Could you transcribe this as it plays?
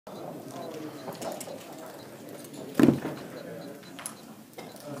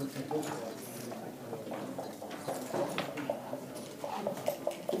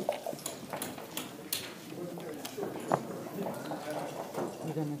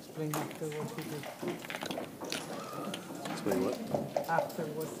You can explain after what he did. Explain what? After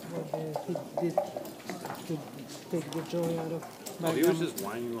what he did to take the joy out of Oh, he was just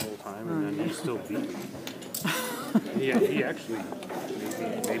whining the whole time, and then he still beat me. he actually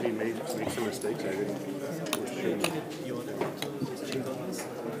maybe made some mistakes. I didn't. You want to go to los chingones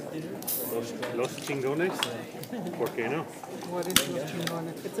dinner? Los Chingones? ¿Por qué no? What is Los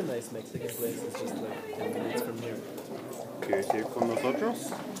Chingones? It's a nice Mexican place. It's just like 10 minutes from here. ¿Quieres ir con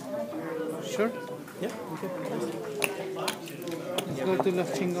nosotros? Sure. Yeah, okay. Let's go to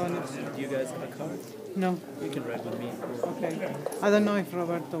Los Chingones. Do you guys have a car? No. You can ride with me. Okay. I don't know if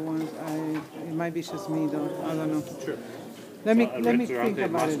Roberto wants. It might be just me though. I don't know. Sure. Let me El think restaurante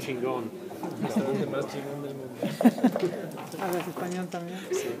about más it. chingón. Restaurante más chingón del mundo. ¿Hablas español también?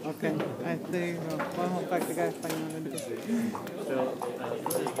 Sí. Ok. There you go. Podemos practicar español entonces. Pero tú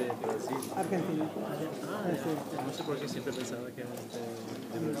eres de Brasil. Argentina. Brasil. No sé por qué siempre pensaba que eras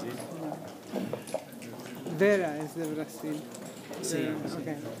de Brasil. Vera es de Brasil. Sí.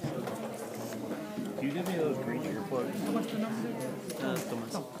 Okay. Can you give me those green earplugs? ¿Cómo es tu nombre?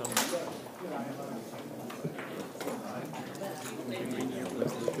 Thomas. The green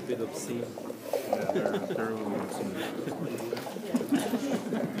earplugs look a bit obscene. Yeah, they're a little obscene.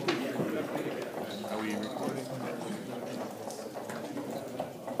 Are we recording?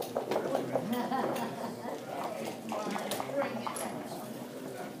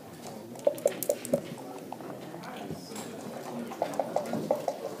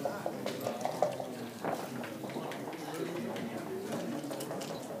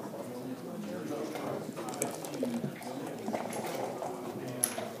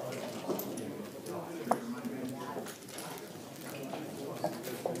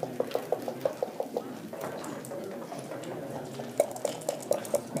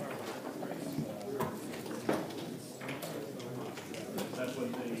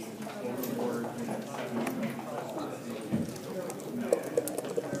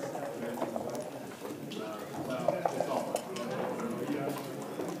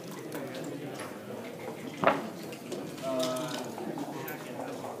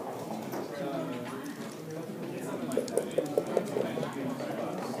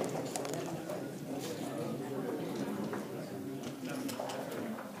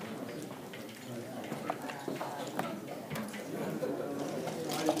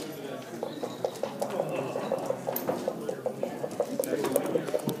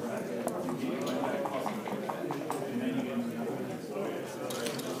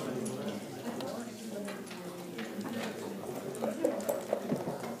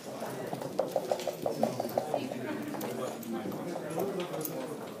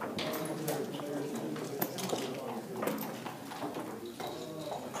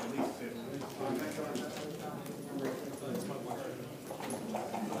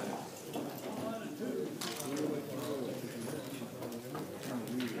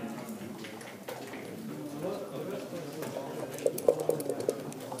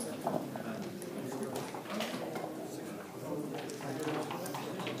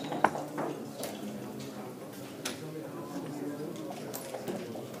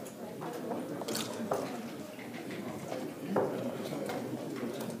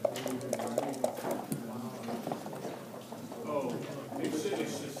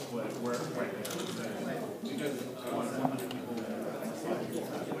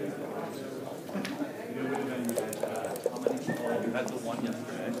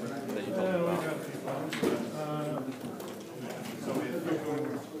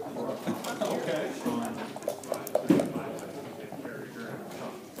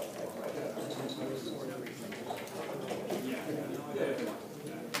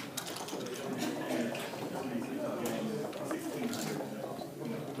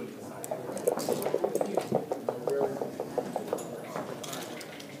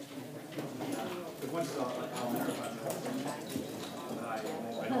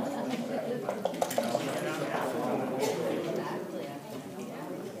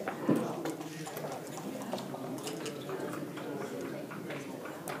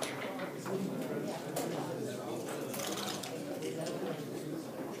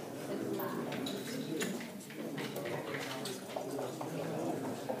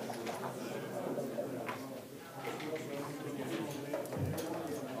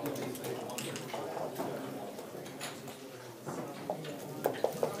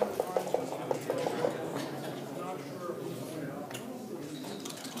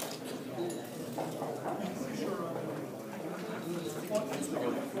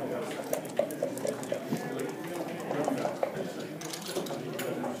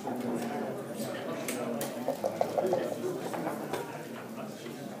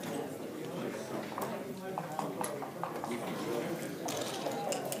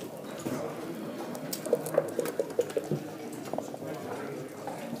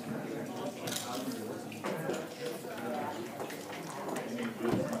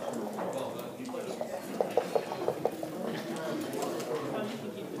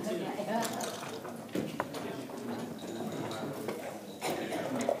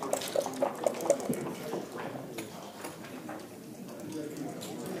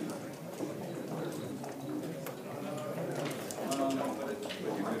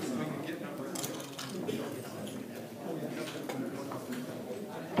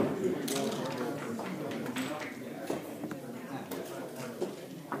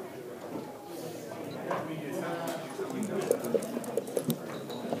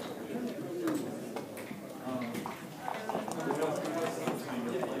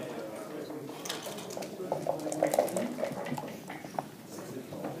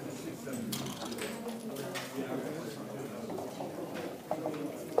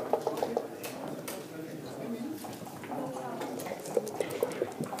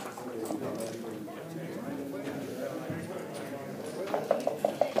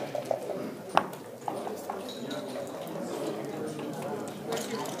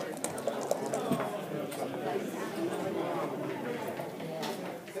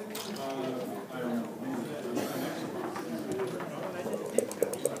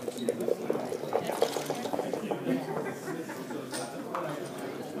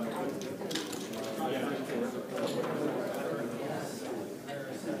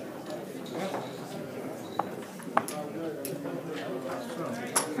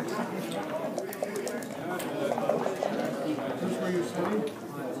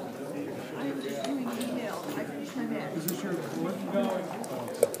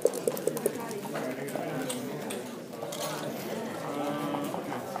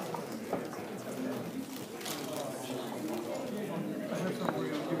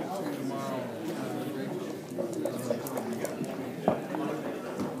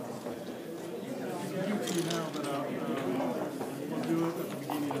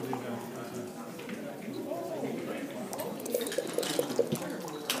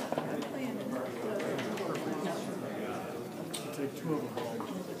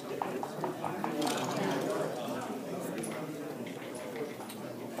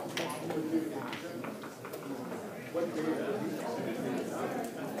 I'm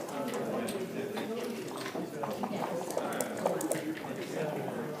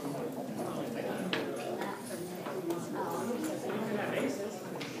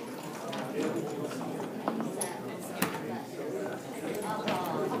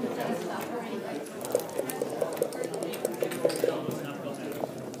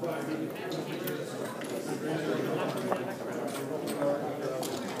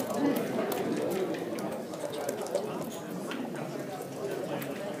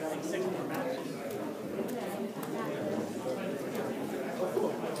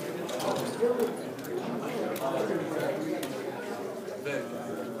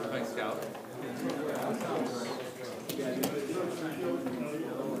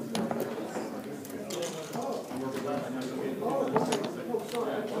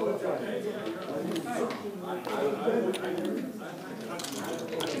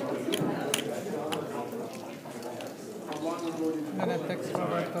gonna text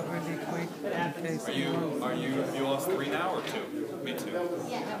Roberto really quick in case he wants. You on 3 now or 2? Me too.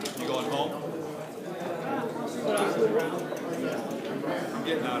 You going home? I'm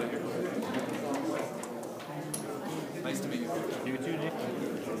getting out of here. Nice to meet you. You too, Nick.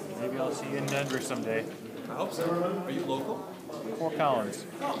 Maybe I'll see you in Denver someday. I hope so. Are you local? Fort Collins.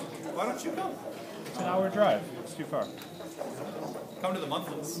 Oh, why don't you come? It's an hour drive. It's too far. Come to the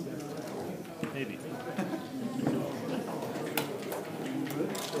monthlies. Maybe.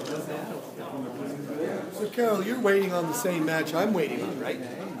 So Carol, you're waiting on the same match I'm waiting on, right?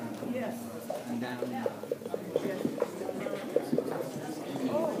 Yes.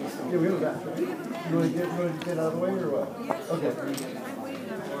 Yeah, we have that. You want to get out of the way or what? Yes. Okay. I'm waiting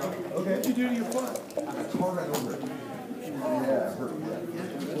on it. Okay. What'd you do to your foot? Car ran over it. Yeah, it hurt.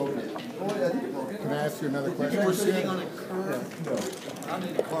 Broke it. Oh, yeah, I think it broke it. Can I ask you another question? You were sitting on a curb. No. How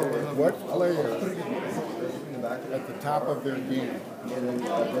did the car run over? What player In the back. at the top of their game And then is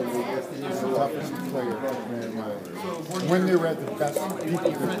the toughest player? When they were at the best peak of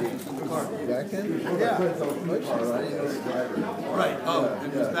their game. Back then? Yeah. Car, right? He was the driver. Right. Oh,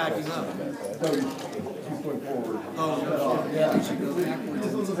 it was backing up. No, he's going forward. Oh, Yeah. He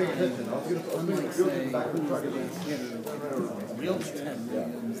just wasn't paying attention. I was going to go to the back of the truck. wheels. Yeah.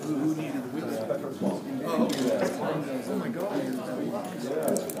 Who needed wheels? Oh, my God.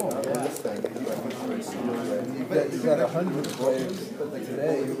 You got 100 players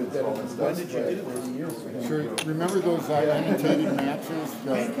today who would get on the stuff. When did you do it? Sure. Remember those annotated matches?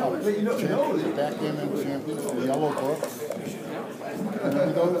 The Backgammon champions, the yellow books?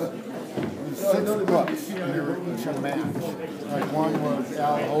 Remember those? 6 books, and they were each a match. Like one was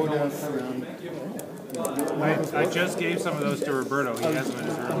Al Otis and I just gave some of those to Roberto. He has them in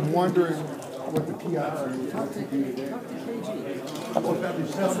his room. I'm wondering what the PR is going to be today. Would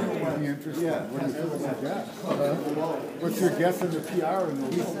be interesting. Yeah. What do you feel about that? What's your guess on the PR in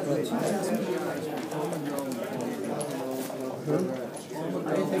those?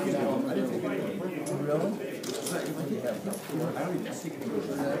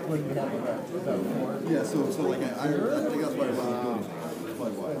 Yeah, so like I think that's why I'm doing.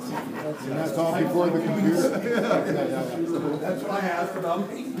 And that's all before the computer? That's why I asked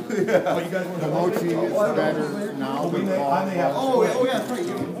about me. Oh, you guys want The to mochi is better now than Paul. Oh, yeah, that's right.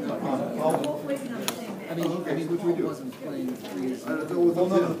 We're both waiting on the same day. I mean, which we wasn't playing 3 years ago. Well,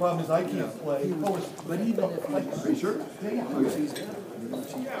 no, the problem is I can't play. But even if Are you sure?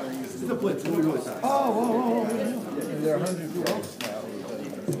 It's a blitz. It's really fast. Oh. And there are 100 blocks now.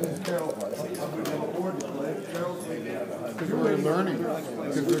 Because we're learning,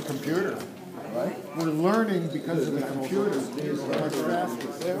 because we're computer. Right? We're learning because of the computer. Much faster.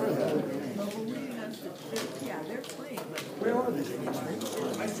 Yeah, they're playing. Where are they?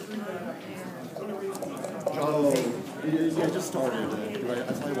 Oh, yeah, I just started. I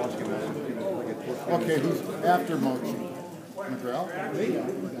started watching it. Okay, who's after Mochi? McGraw?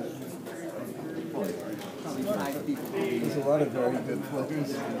 probably 5 people. There's a lot of very good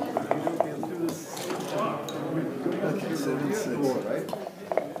players. Okay, 7-6, right?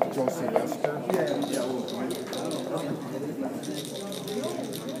 Joe Sylvester? Yeah.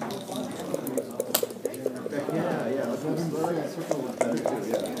 Yeah. Let's circle with that too,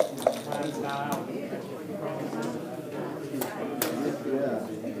 yeah.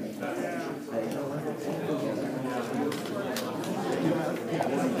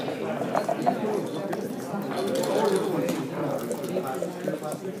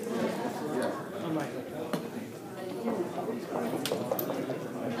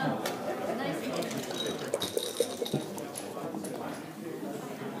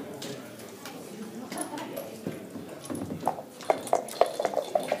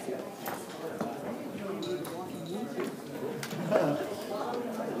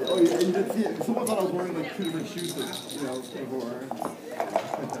 Yeah, someone thought I was wearing like 2 different shoes, before.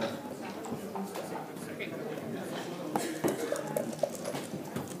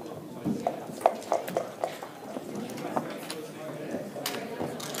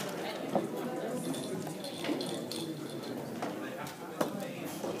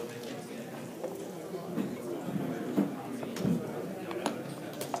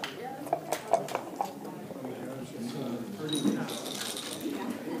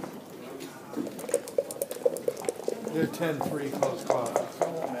 They're 10-3 close call.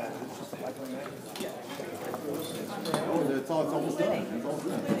 Oh, it's almost done. It's all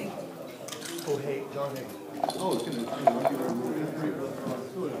done. Oh, hey, John, hey. Oh, it's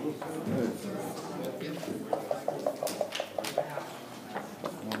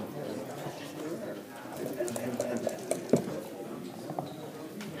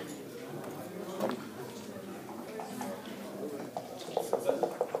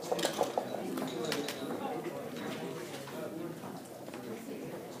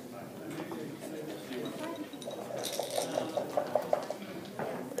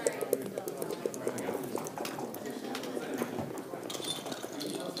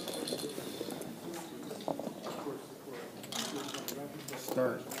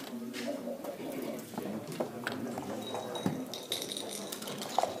Start.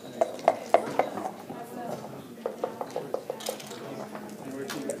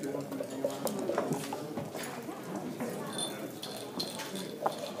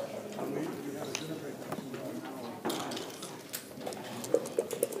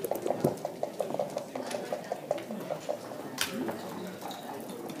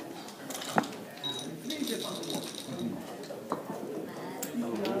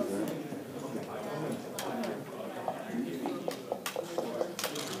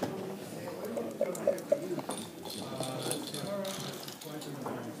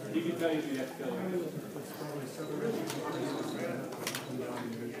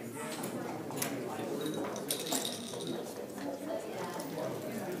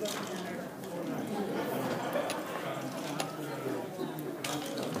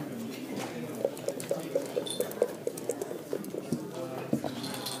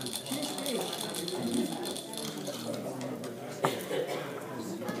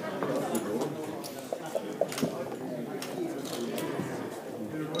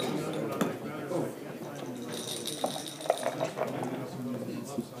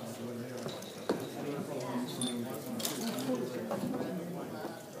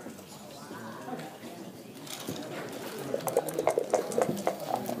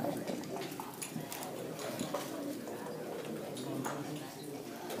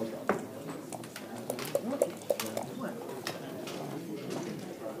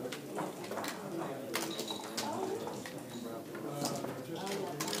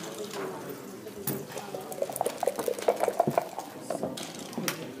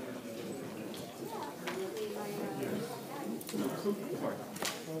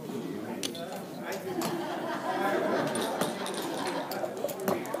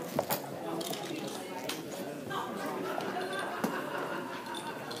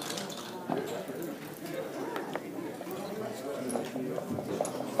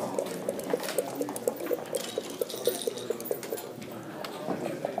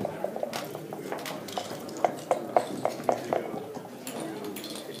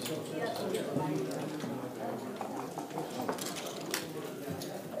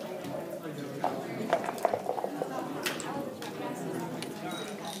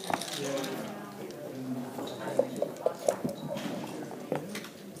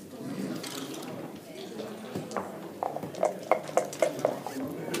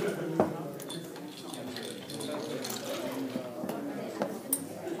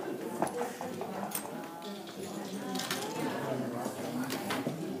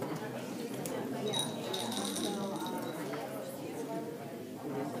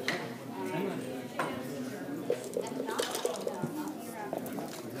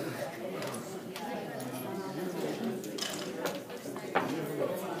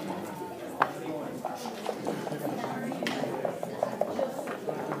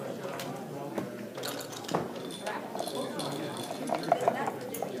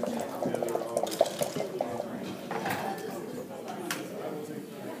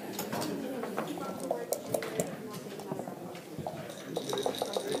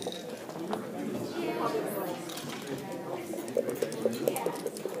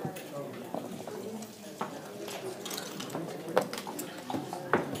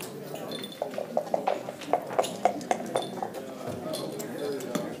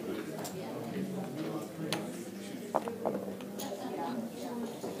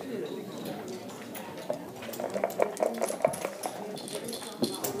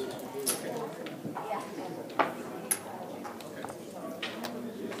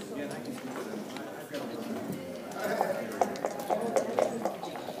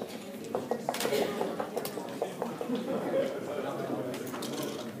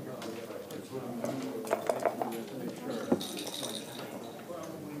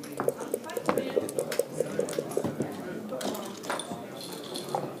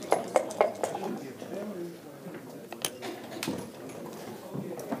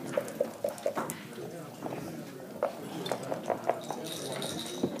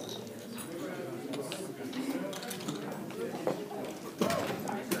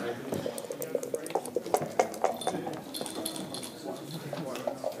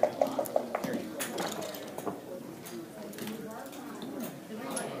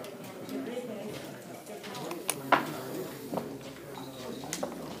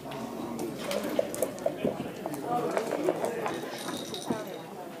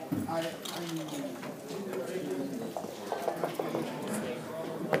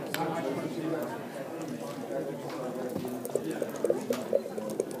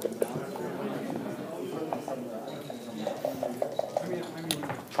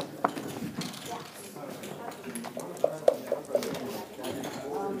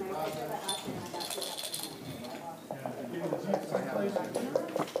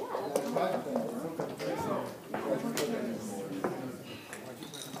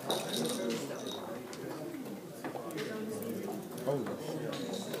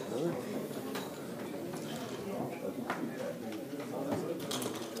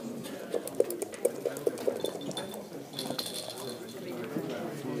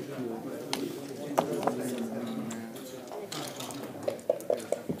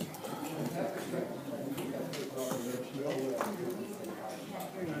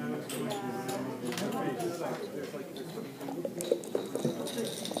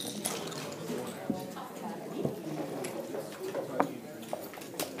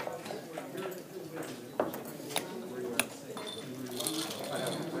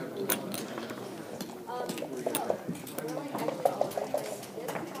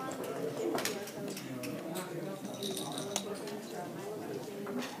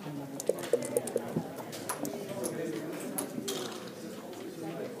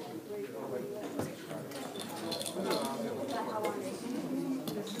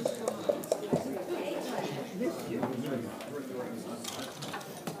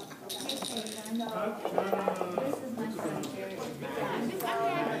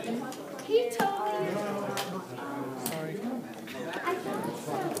 He told me. Sorry. I thought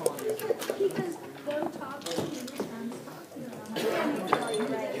so. He goes, go talk to me. I can't tell you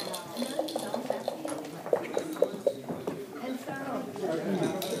right now. No, you don't. That's me. And so,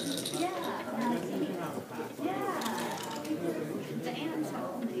 yeah. Dan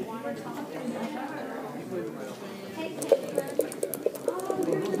told me you were talking to her. Hey, Taylor. Oh,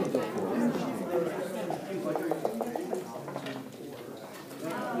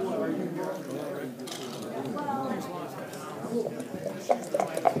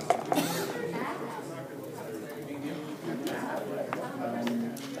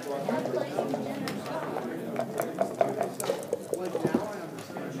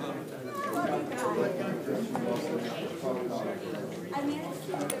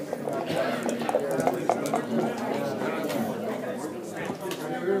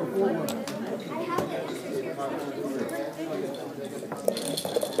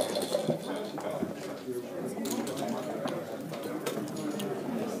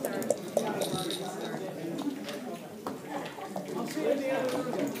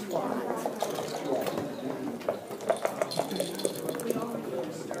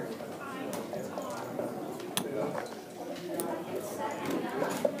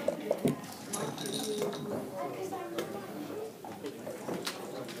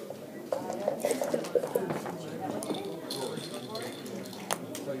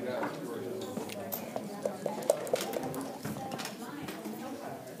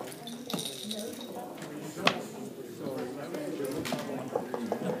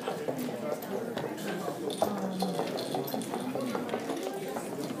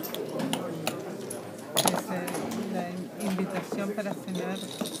 you're para cenar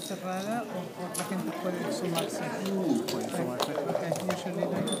cerrada o la gente puede sumarse? Okay, usually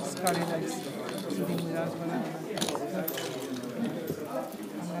like Scotty likes eating without banana.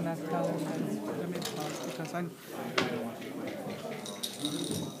 I'm gonna tell him that let me pause because I'm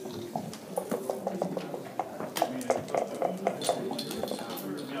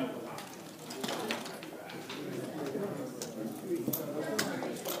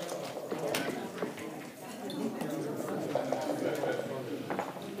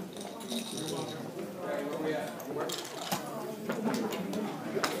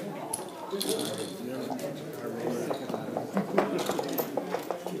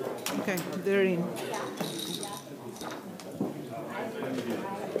okay, they're in.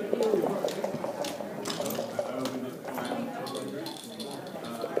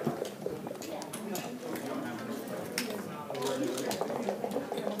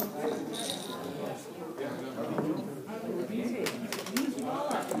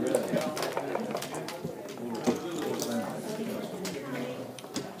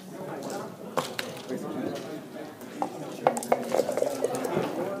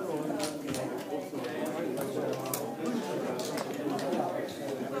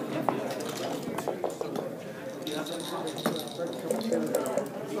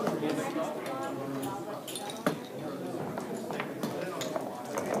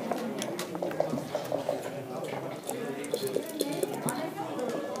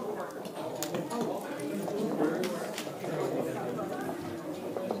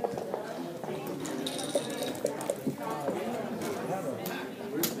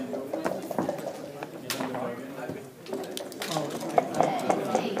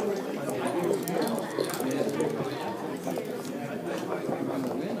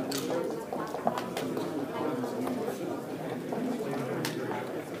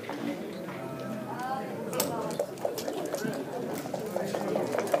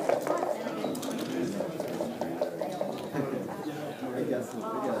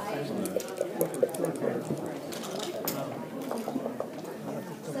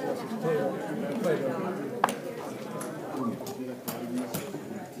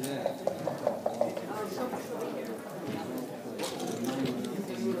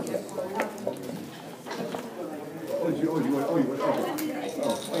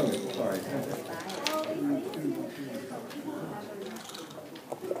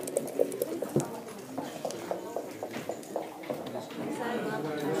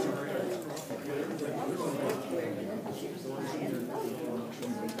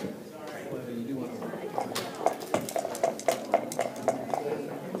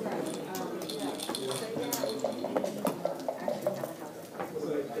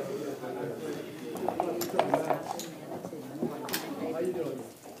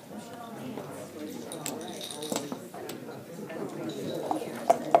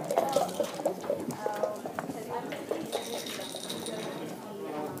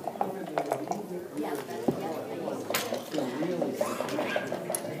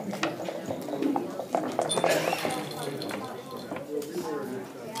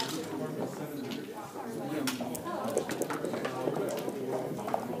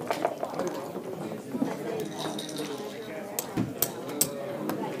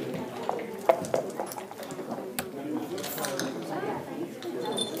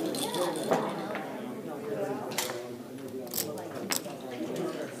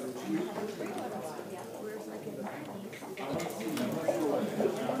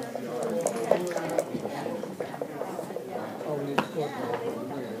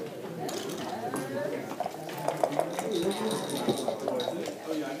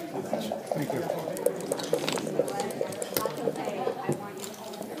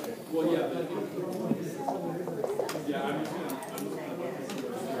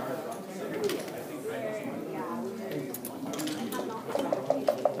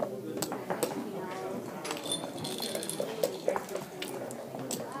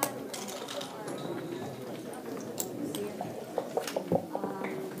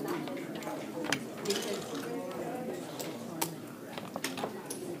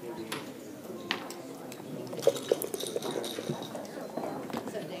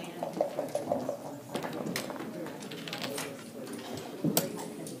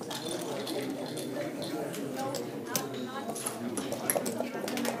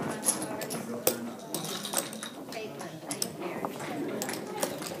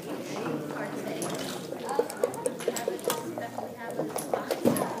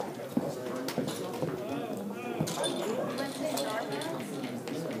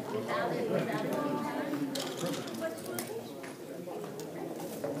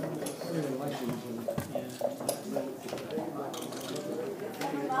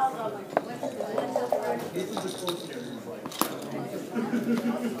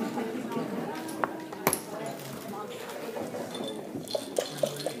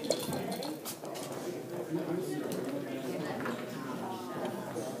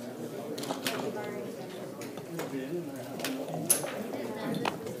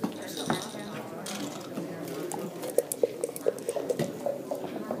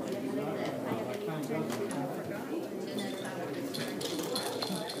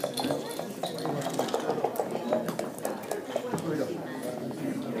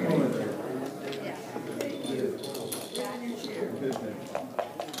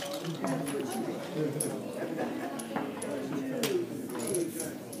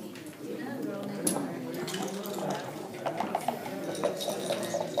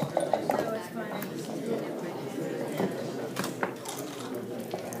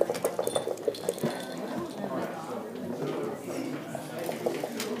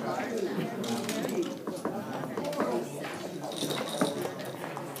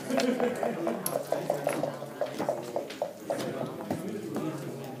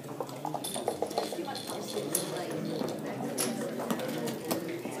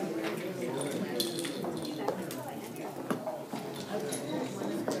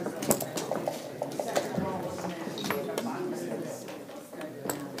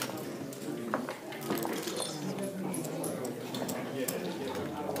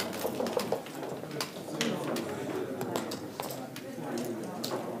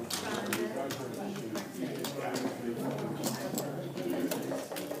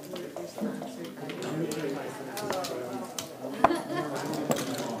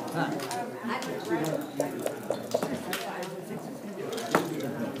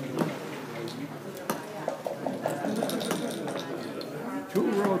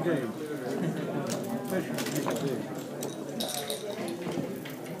 Two-row game.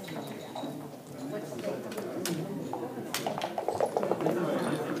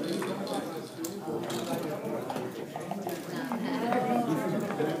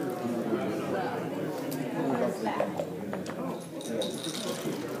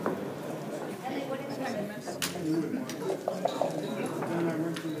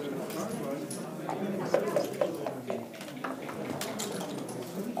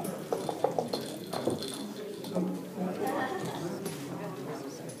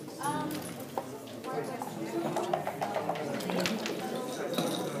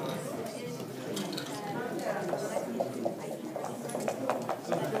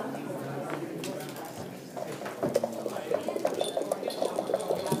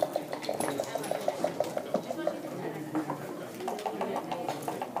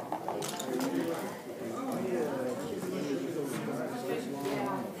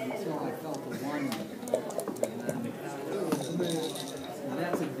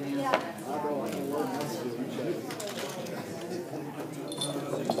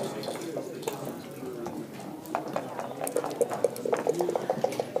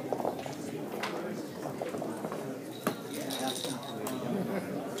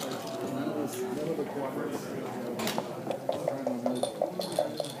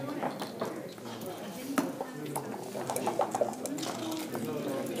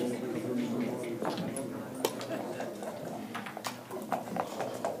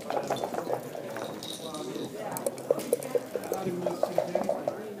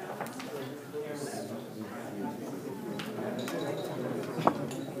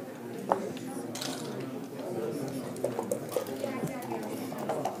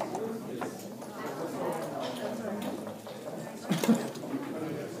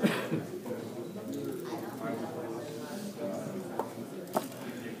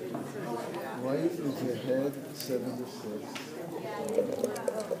 White is ahead 7-6.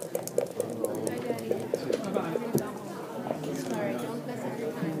 Sorry, don't mess up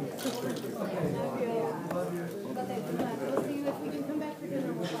your time. We'll see you if we can come back for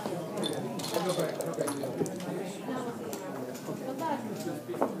dinner. We'll talk. Good luck.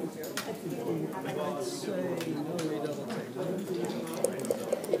 Let's say no redouble take.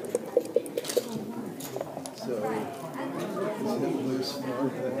 So, is it loose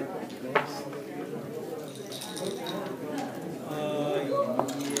north?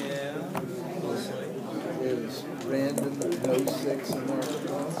 Yeah, mostly. Is random no 6 north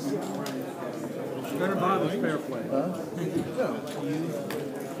cross? Center bottom is fair play. Huh? No.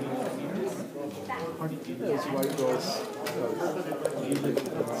 It's white goes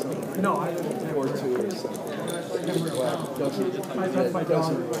No, I didn't. Or two or something. Well, That's my doesn't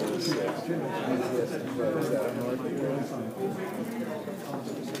daughter. really say. Easiest to play is that north of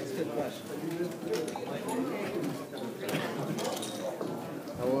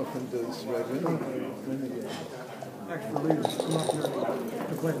How often does Red win again? Extra readers come up here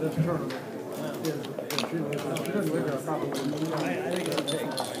to play this tournament. She doesn't live there probably. I think it'll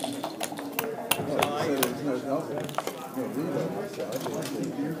take. So there's no lead on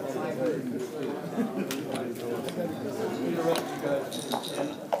this side.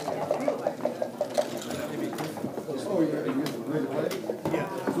 Oh, you're going to play? Yeah.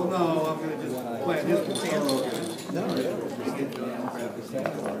 Well, no, I'm going to just play this one. No, yeah. Just get down, grab the sack,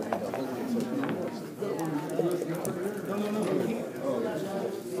 or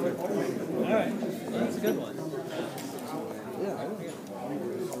All right, that's a good one. yeah, I know.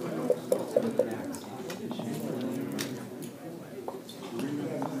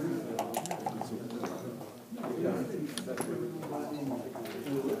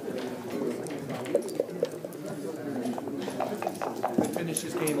 When I finish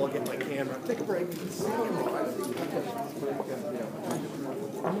this game, I'll get my camera. Take a break. Okay,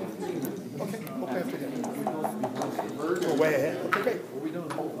 okay, after that. We're way ahead. Okay.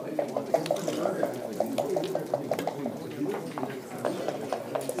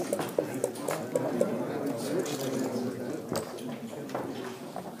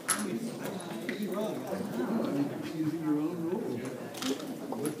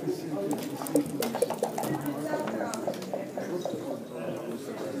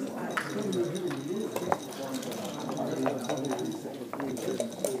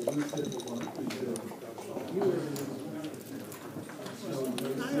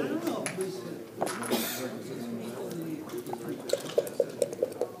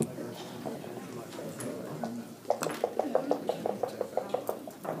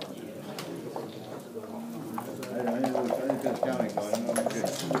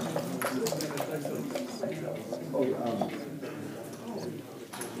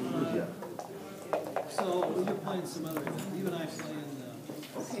 So you're playing some other, you and I play in the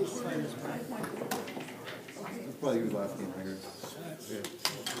Fighters Break. That's probably your last game, I heard.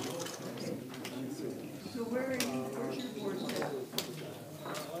 So where are you, where's your board set? I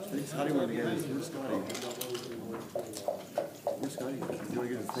think Scotty wanted to get his. Where's Scotty? Where's Scotty? Do you want to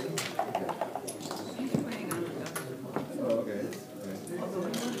get his thing? He's playing on the government. Oh, okay.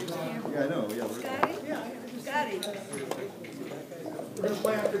 Yeah, I know. Yeah. Scotty? Scotty? We're going to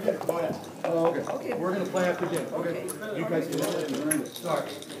play after dinner. Go ahead. Oh, okay. Okay. We're going to play after dinner. Okay. You guys can start.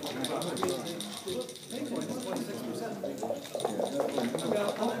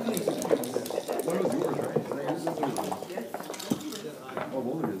 One was yours, right? Is that yours? Oh,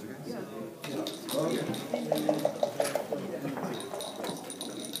 both of yours, okay. Oh, okay.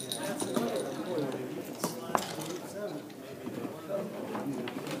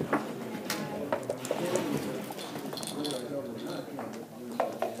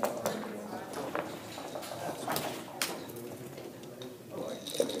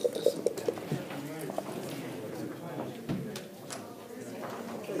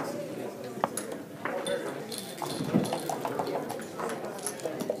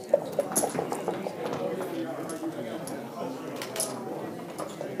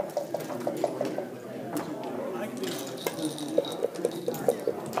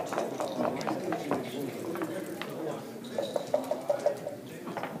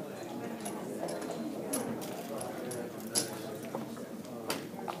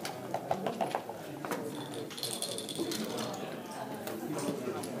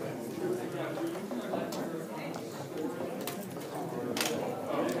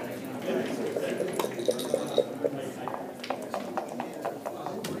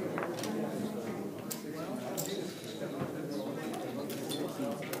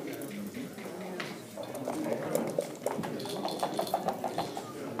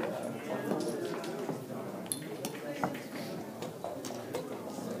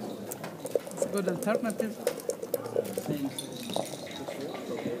 It's a good alternative.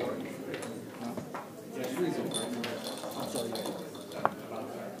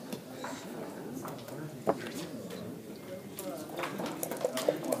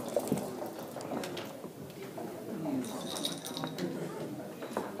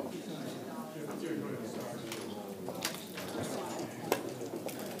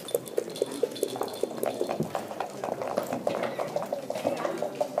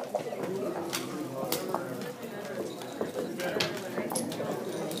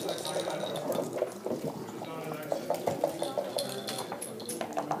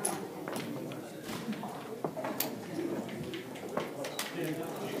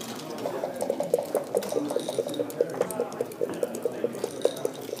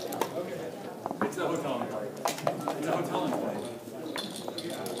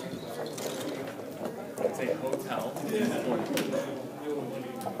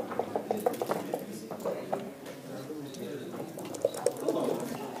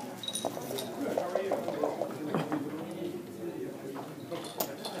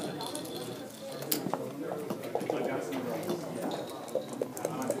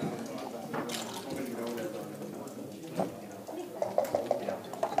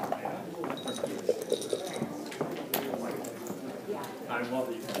 I love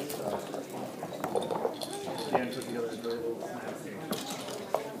that you guys Dan put together a very little snack game.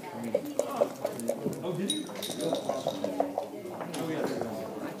 Oh, did you? Oh, yeah.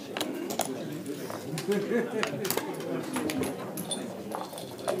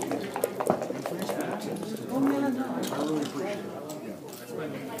 Oh, man, no. I really appreciate it.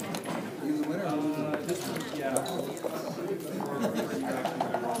 You the winner? Yeah.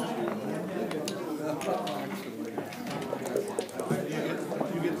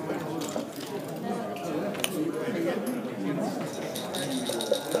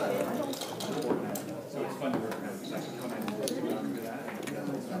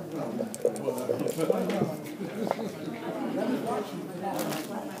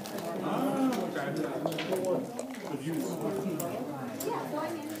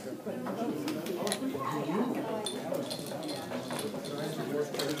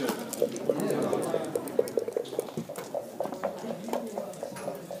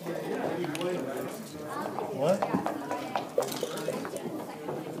 What?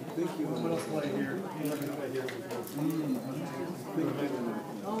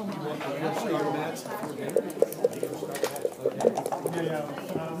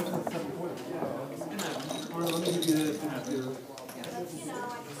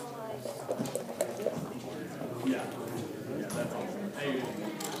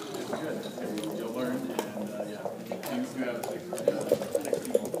 You'll learn, and yeah, things do have to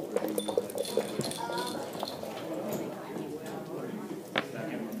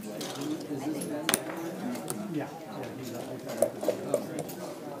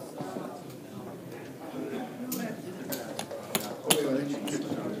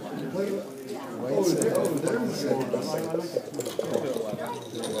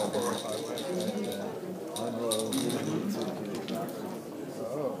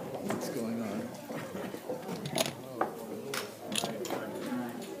What's going on?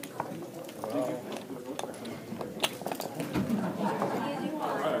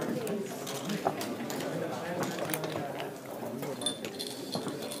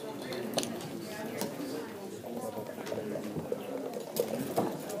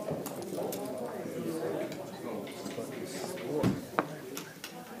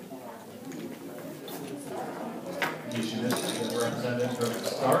 Representative from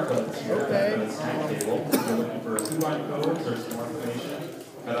Starbucks here at the snack table. If you're looking for coupon codes or some more information,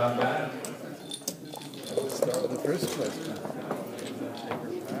 head on back. Let's start with the first question.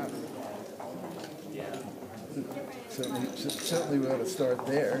 Certainly we ought to start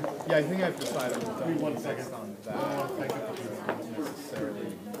there. Yeah, I think I've decided to do 1 second on that. I think it's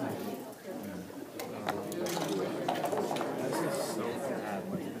necessarily. This is so bad.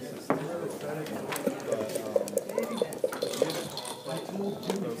 Like, this is terrible.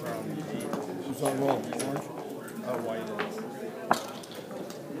 Those are on the 8. It's on roll. Orange? White is.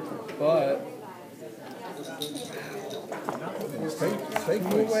 But. Steak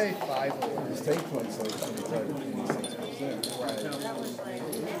Move away 5 The steak points like 25 to 26%.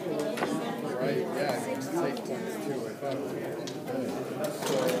 Right, yeah, it's 8 points too, I thought.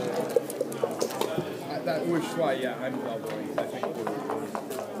 So, which is why, yeah, I'm doubling. I think.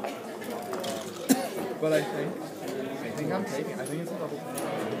 But I think I'm taking. I think it's a double.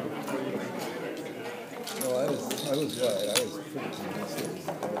 What do you think? Well, I was right. I was pretty convinced.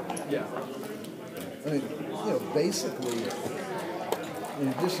 Yeah. I mean, basically, in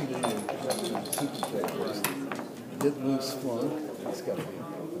addition to the super traders, get loose flunk, it's got to be.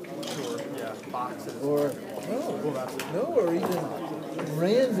 Sure, yeah, boxes. Or, or even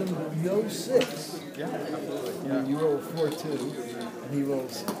random no 6. Yeah, absolutely. I mean, you roll 4-2, and he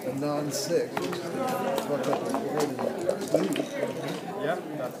rolls a non-6, fuck up the board and 2. Yeah,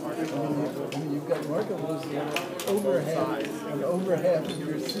 that's Marco. I mean, you've got Marco losing over half of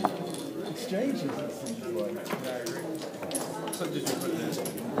your exchanges, it seems like. Yeah, I agree. So did you put it in?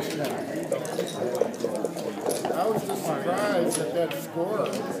 I was just surprised at that score.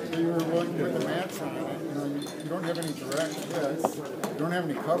 You were looking with the match on it. You don't have any direct hits. You don't have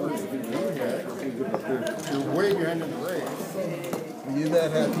any covers if you do hit. You're way behind in the race. Were you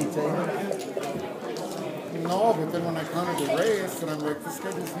that happy, Taylor? No, but then when I counted the race, and I'm like, this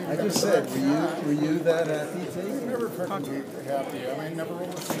guy doesn't even I just said, were you that happy, Taylor? I'm never fucking happy. I mean, never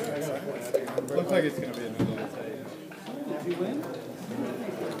rolled a 6. Looks like it's going to be another day. Did you win?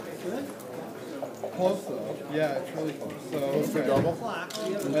 Good? Close though. Yeah, it's really close. So Close to double?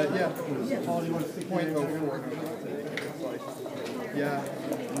 yeah. Paul, you want 6.04? Yeah.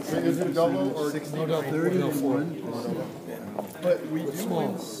 Wait, is it double or 31. But we do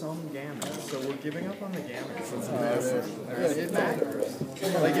win some gammons, so we're giving up on the gammons. It matters.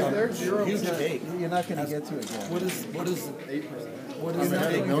 Like if they're 0, You're not going to get to it again. what is 8%? What I'm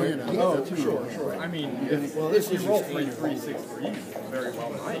ahead of a million. Oh, sure. I mean, if you roll 3-3-6-3, very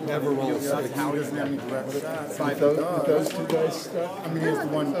well might. Never roll six. He doesn't have any direct shots. With those two guys stuck? I mean, he's the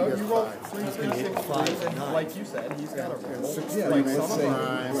one. So He you has roll five. 3-3-6-3, and like you said, he's got a roll. Yeah, Like let's some say of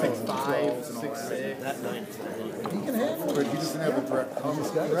them, 6-5, 6-6. he can handle it. But he doesn't have a direct He's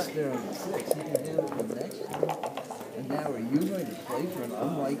cover. got to stare on the 6. He can handle the next one. And now are you going to play for an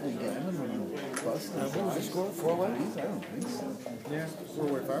unlikely gammon when you bust the what was the score? 4 ways? I don't think so. Yeah.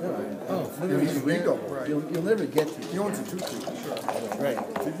 4-way, 5-way. Oh, He's a redouble. Right. You'll never get to He owns a 2-2. Right.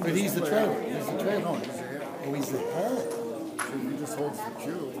 But he's the trailer. He's the trailer. No, he's a head. Oh, he's the head. So he just holds the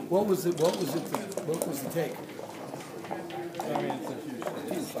cue. What was the take? I mean, it's a huge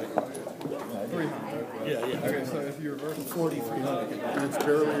thing. It's like 300. Yeah. Okay, so if you reverse 4,300. And it's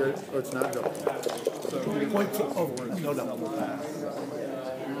barely, or it's not double. so No double.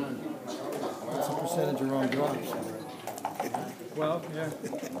 What's the percentage of wrong drops? well, yeah.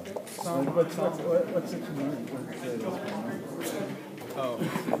 What's the community? Oh,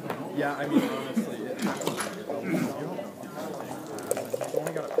 yeah. I mean, honestly, it happens when you're double. You don't know. You've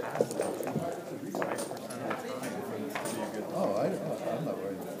only got to pass it 5% of the time for it to be a good. Oh, I'm not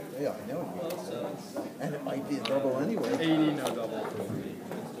worried. Yeah, I know it. And it might be a double anyway. 80 no double.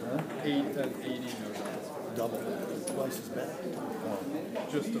 80 no double. Double. Twice as bad.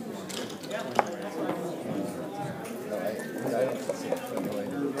 Just a point. No, I don't see it.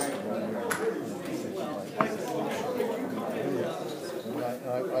 I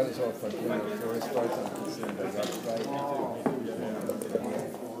was off like before I started, I'm concerned I got it right.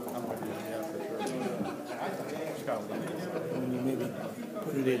 And you maybe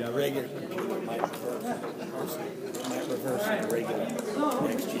put it in a regular computer, might reverse the regular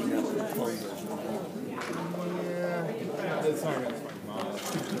next G up the phone version. Yeah, it's not gonna swing miles.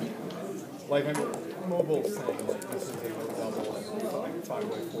 Like I'm mobile saying like this is a double, like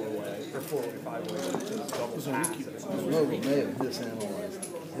 5-way, 4-way, or 4-way, 5-way, which is double pass. Mobile may have misanalyzed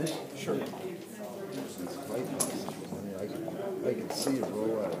this. Sure. It's quite possible. I mean, I could see a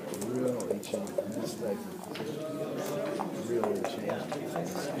rollout really change from this type of really change.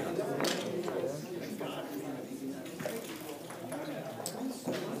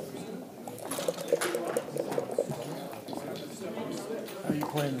 How are you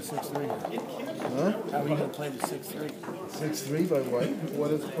playing the 6-3? Huh? How are you gonna play the 6-3? 6-3 by what? What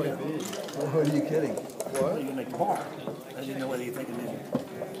does play B? Oh, are you kidding? What? You can make the bar. I didn't know whether you're thinking that.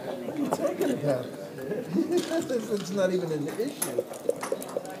 What are you talking about? It's not even an issue.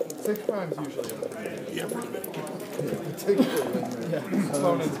 6 primes usually. Yeah, pretty good. Particularly when Yeah,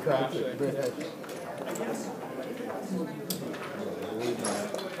 opponent's crashing.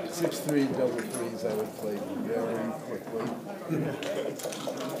 6-3 double threes I would play very quickly.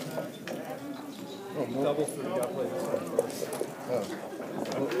 Double 3, got to play this one first.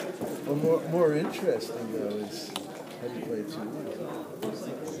 Well, more interesting though is how do you play 2-1?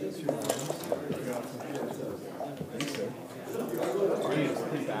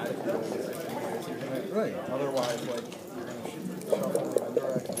 Right. Otherwise, like, you're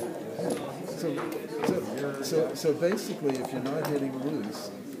going to shuffle So basically, if you're not hitting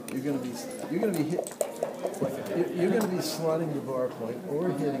loose, you're going to be slotting the bar point or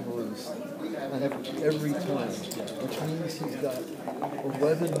hitting loose on every time, which means he's got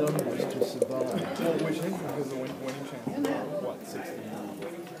 11 numbers to survive. Well, which is because the winning chances are, what, 60,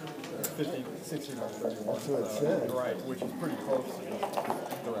 50, 69, 31. That's what it said. Right, which is pretty close to the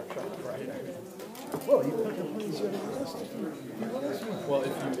direct shot, right? Well, you put the plays out of the rest. Well,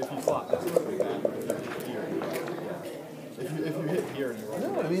 if you slot this way back, if you hit here and you roll.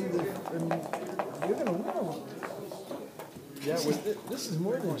 No, I mean you're going to win. Yeah, this is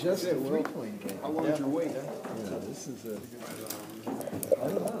more than just a 3-point game. How long is your weight? Yeah, this is a. I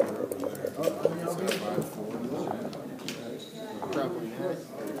don't know. I'll be about 40.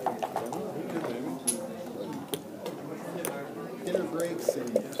 Inner brakes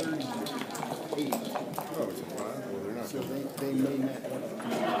and 38. Oh, it's a 5? Well, they're not. So they may not.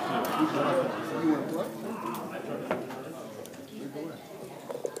 You want to play?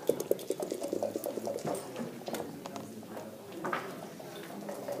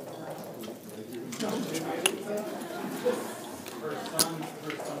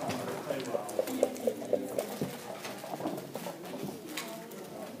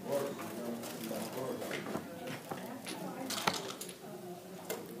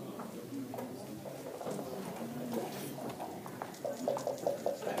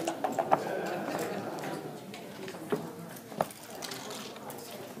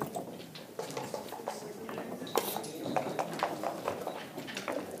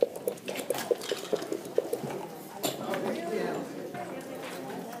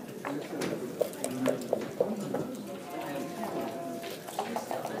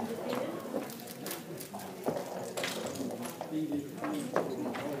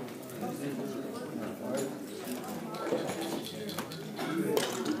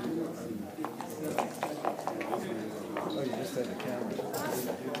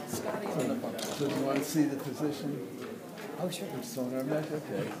 see the position? Oh, sure. Sonar match,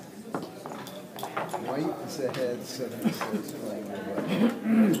 okay. White is ahead 76 playing the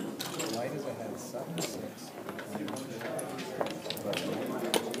white. White is ahead 76.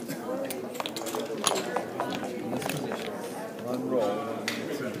 In this position, run roll.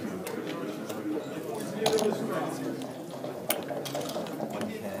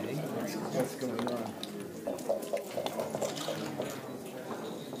 Okay, what's going on?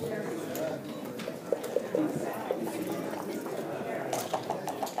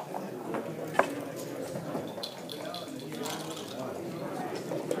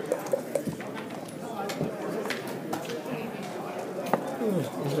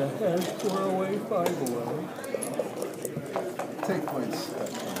 Is a head 4 away, 5 away. Take points at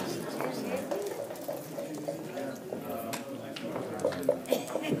 26%.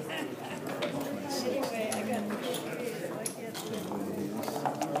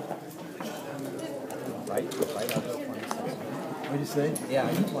 Right out of 26. What did you say? Yeah, I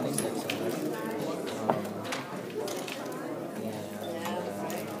did 26 on it.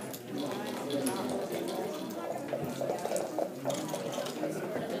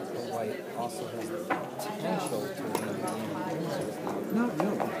 White also has the potential to win the game. Not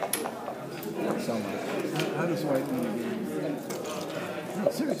really. Not so much. How does White win the game? No,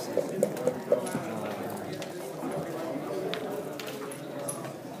 seriously.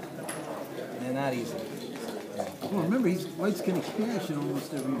 Yeah, not easy. Yeah. Well, remember, White's going to cash in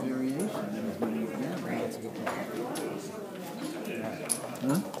almost every variation in his winning game. That's a good point.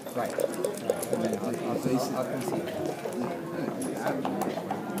 Huh? Right. I'll concede that.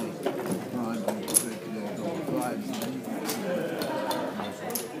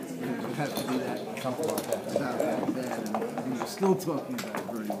 You have to be that comfortable with that. Without that bad, and you're still talking about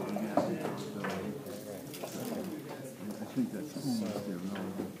very well again. So I think that's almost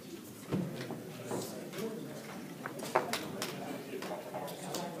irrelevant.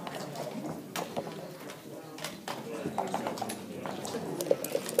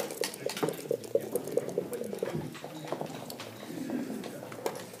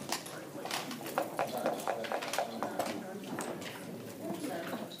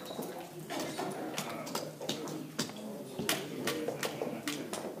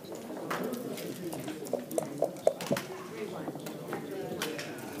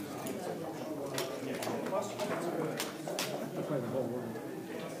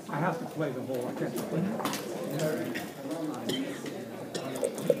 I have to play the whole. I can't play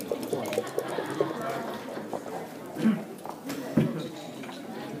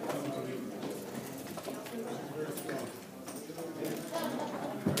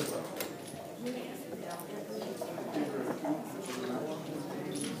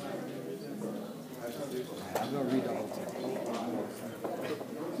I'm going to read the whole thing.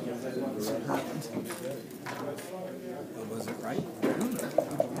 Was it right?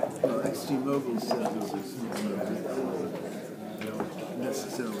 Well, XG Mobile says this is I don't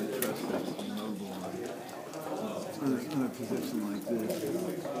necessarily trust XG Mobile in a position like this.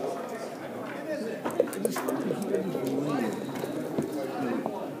 I just couldn't believe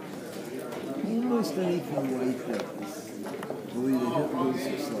almost anything White does will either hit loose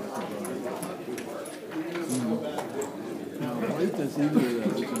or slot the ball. Now, White does either of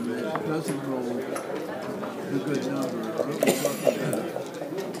those and that doesn't roll a good number. Aren't we talking about a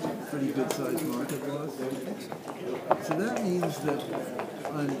pretty good sized market loss? So that means that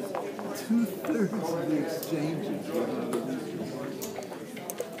on 2/3 of the exchanges, we're going to lose the market.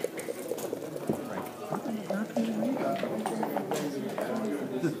 How can you read that?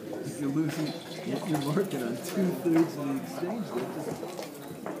 If you're losing your market on 2/3 of the exchange,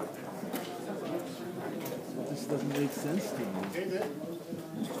 that just doesn't make sense to me.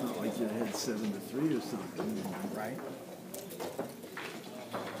 It's not like you had 7-3 or something, right?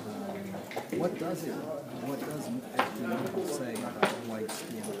 What does it? What does FD say about White's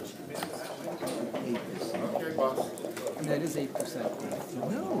damage? 8%. Okay, boss. And that is 8%.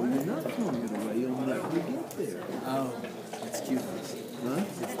 No, you're not throwing it away. You'll never get there. Oh, it's cubeless. Huh?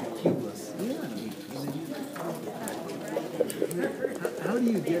 It's the cubeless. Yeah. How do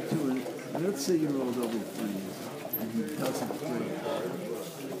you get to it? Let's say you roll double threes and he doesn't play.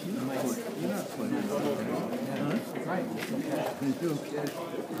 You're not playing. Huh? Right. You okay.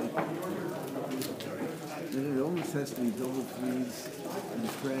 Then it almost has to be double threes and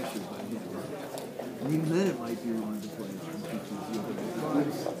crashes by him. And even then it might be wrong to play because you have the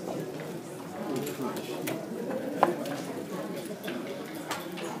fives will crush.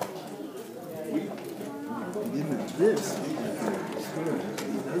 Even this story,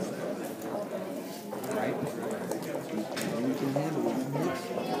 he does that. Right? And you can handle it.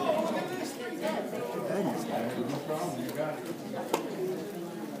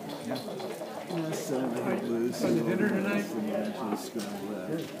 So I hit loose. Going to dinner tonight? And eventually scrambled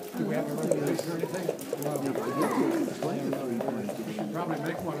that. Do we have a reservation or anything? Probably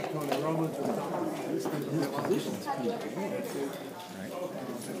make one at Tony Roman's or something. His position's pretty good.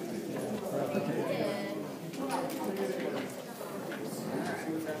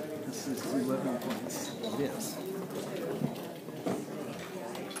 This is 11 points. Yes.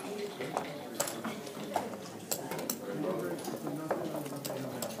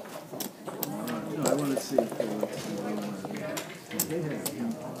 No, I want to see if they had him.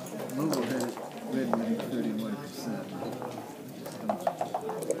 Mobile had it ready to 31%.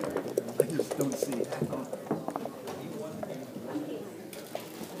 I just don't see it.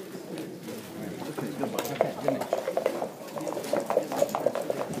 Okay, good luck. Okay, good night.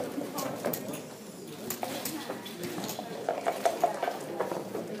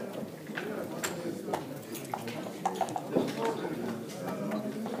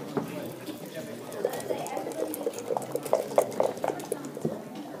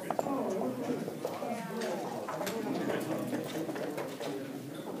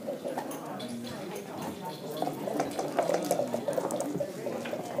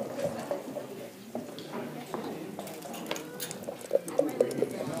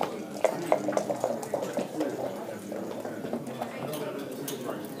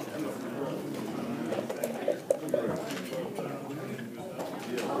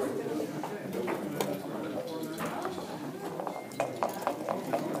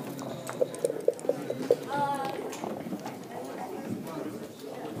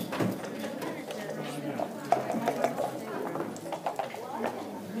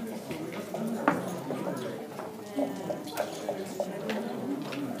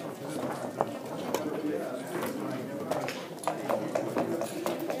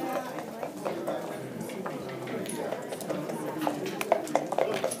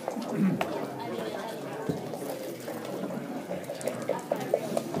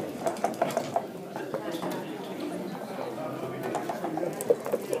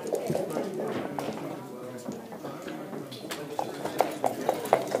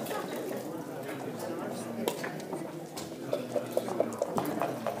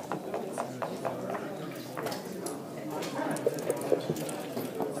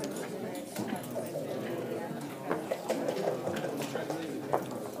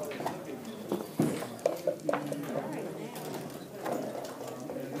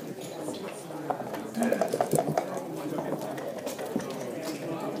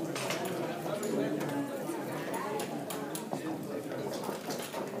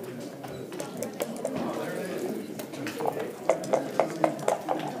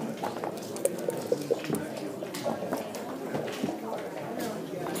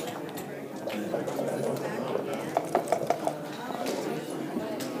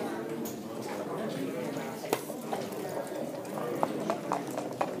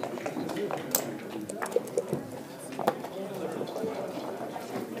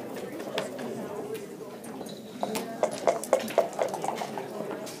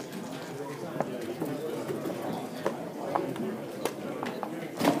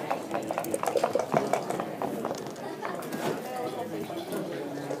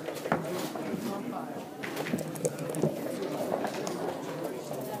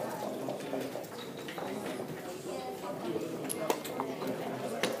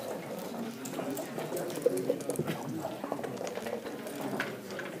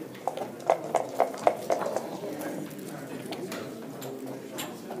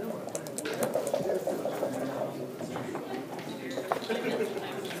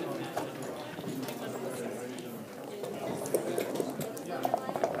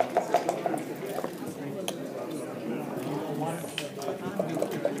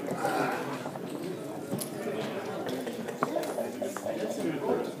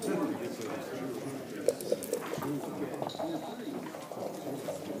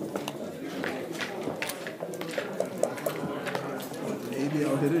 Maybe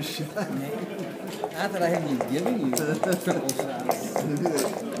I'll hit a shot. Not that I haven't been giving you triple shots. The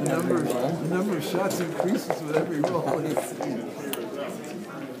number of shots increases with every roll.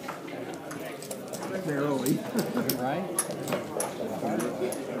 Barely. Right?